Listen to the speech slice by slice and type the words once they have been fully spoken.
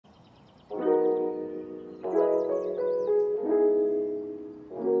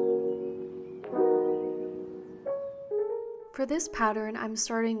For this pattern, I'm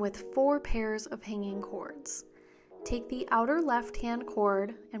starting with 4 pairs of hanging cords. Take the outer left-hand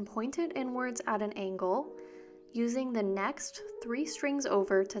cord and point it inwards at an angle, using the next 3 strings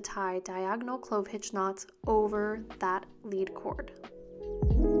over to tie diagonal clove hitch knots over that lead cord.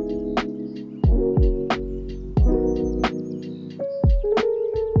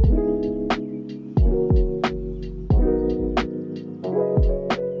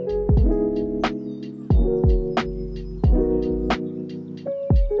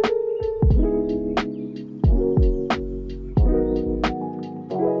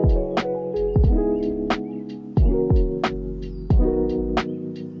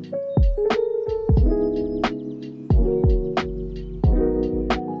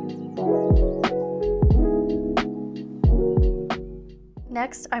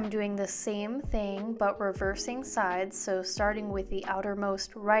 Next, I'm doing the same thing but reversing sides, so starting with the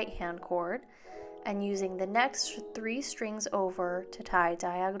outermost right-hand cord and using the next 3 strings over to tie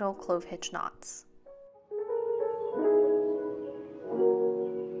diagonal clove hitch knots.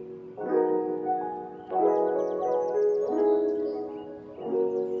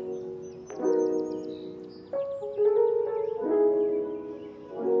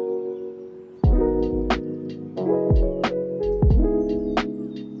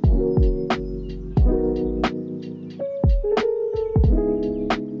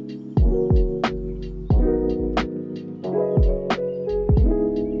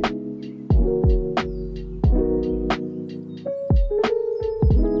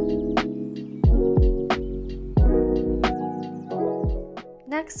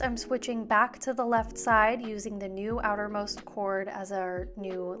 Next, I'm switching back to the left side using the new outermost cord as our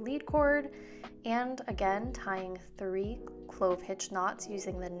new lead cord, and again tying 3 clove hitch knots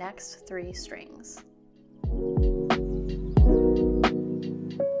using the next 3 strings.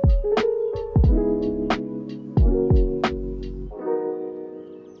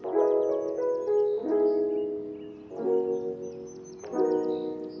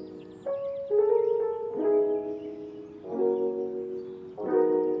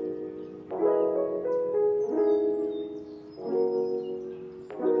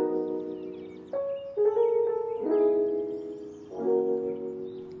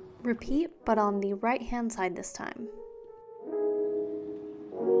 Repeat, but on the right hand side this time.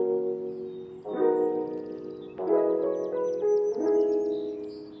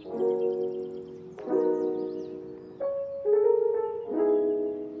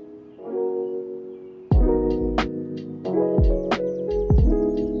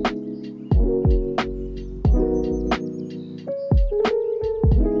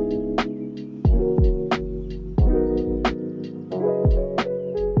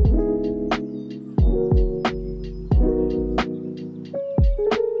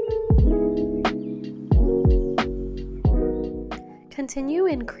 Continue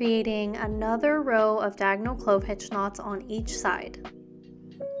in creating another row of diagonal clove hitch knots on each side.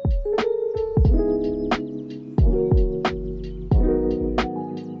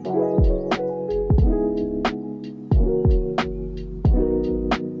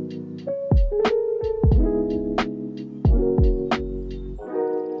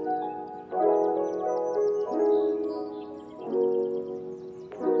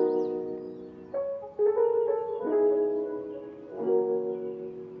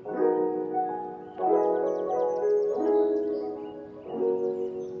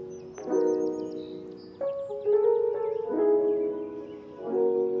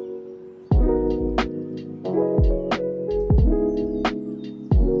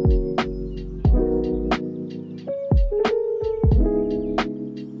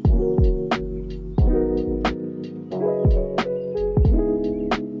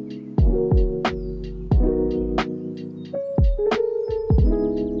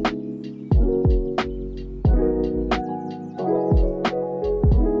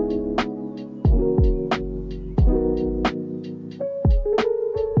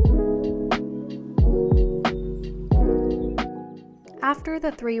 After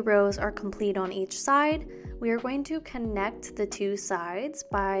the 3 rows are complete on each side, we are going to connect the 2 sides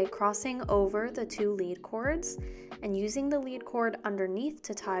by crossing over the 2 lead cords and using the lead cord underneath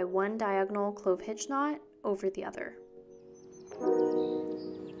to tie 1 diagonal clove hitch knot over the other.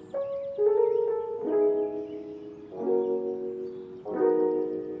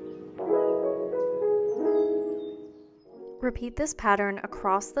 Repeat this pattern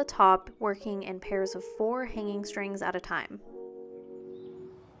across the top, working in pairs of 4 hanging strings at a time.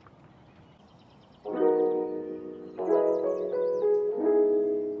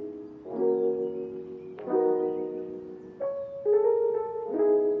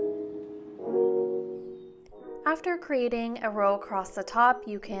 After creating a row across the top,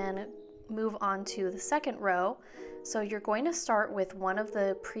 you can move on to the second row. So you're going to start with one of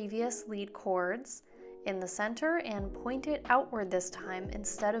the previous lead chords in the center and point it outward this time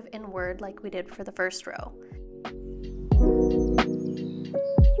instead of inward like we did for the first row.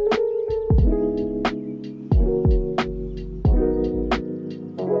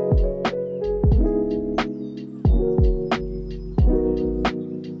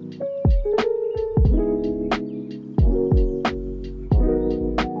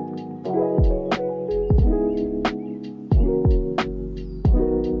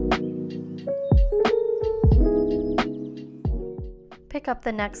 Pick up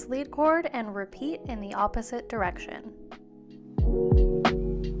the next lead chord and repeat in the opposite direction.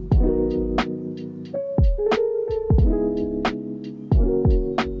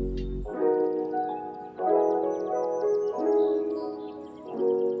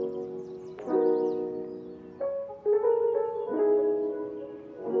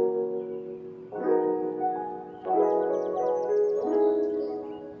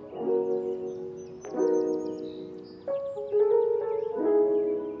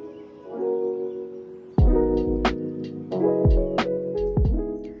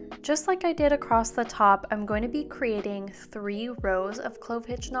 Just like I did across the top, I'm going to be creating 3 rows of clove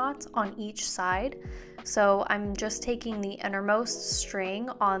hitch knots on each side. So I'm just taking the innermost string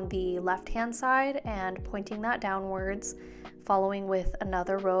on the left-hand side and pointing that downwards, following with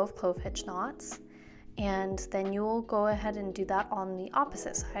another row of clove hitch knots. And then you will go ahead and do that on the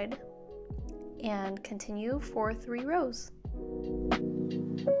opposite side and continue for 3 rows.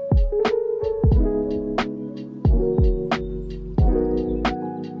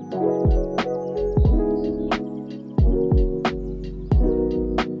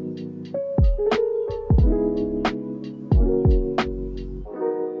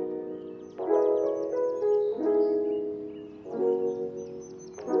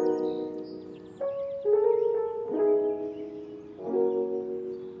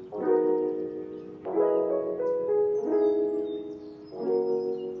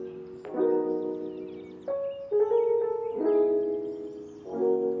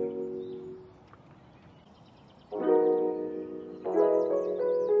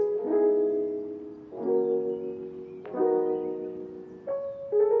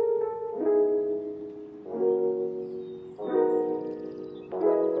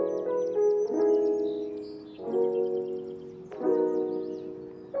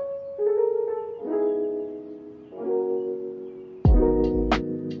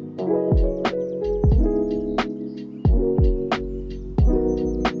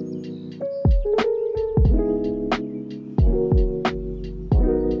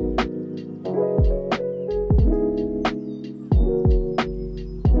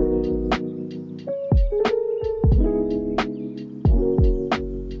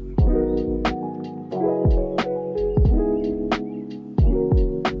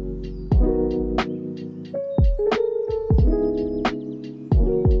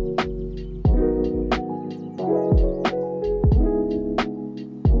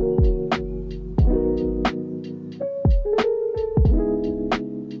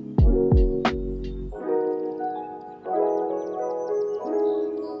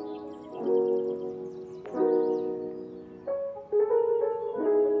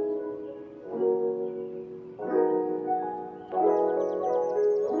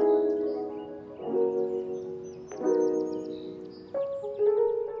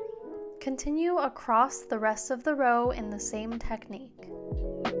 Continue across the rest of the row in the same technique.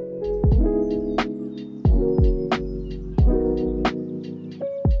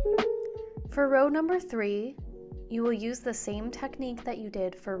 For row number 3, you will use the same technique that you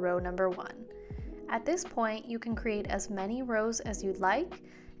did for row number 1. At this point, you can create as many rows as you'd like,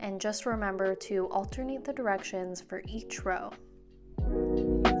 and just remember to alternate the directions for each row.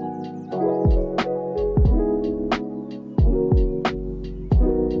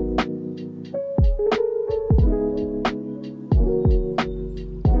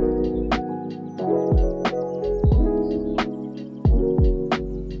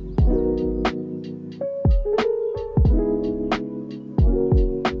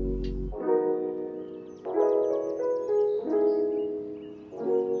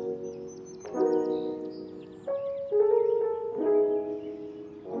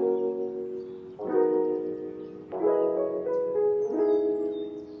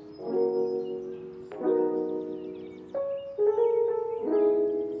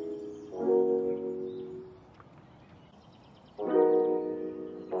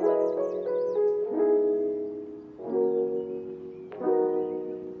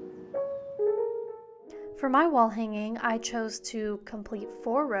 For my wall hanging, I chose to complete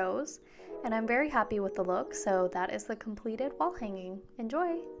 4 rows, and I'm very happy with the look, so that is the completed wall hanging.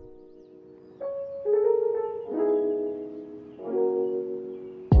 Enjoy!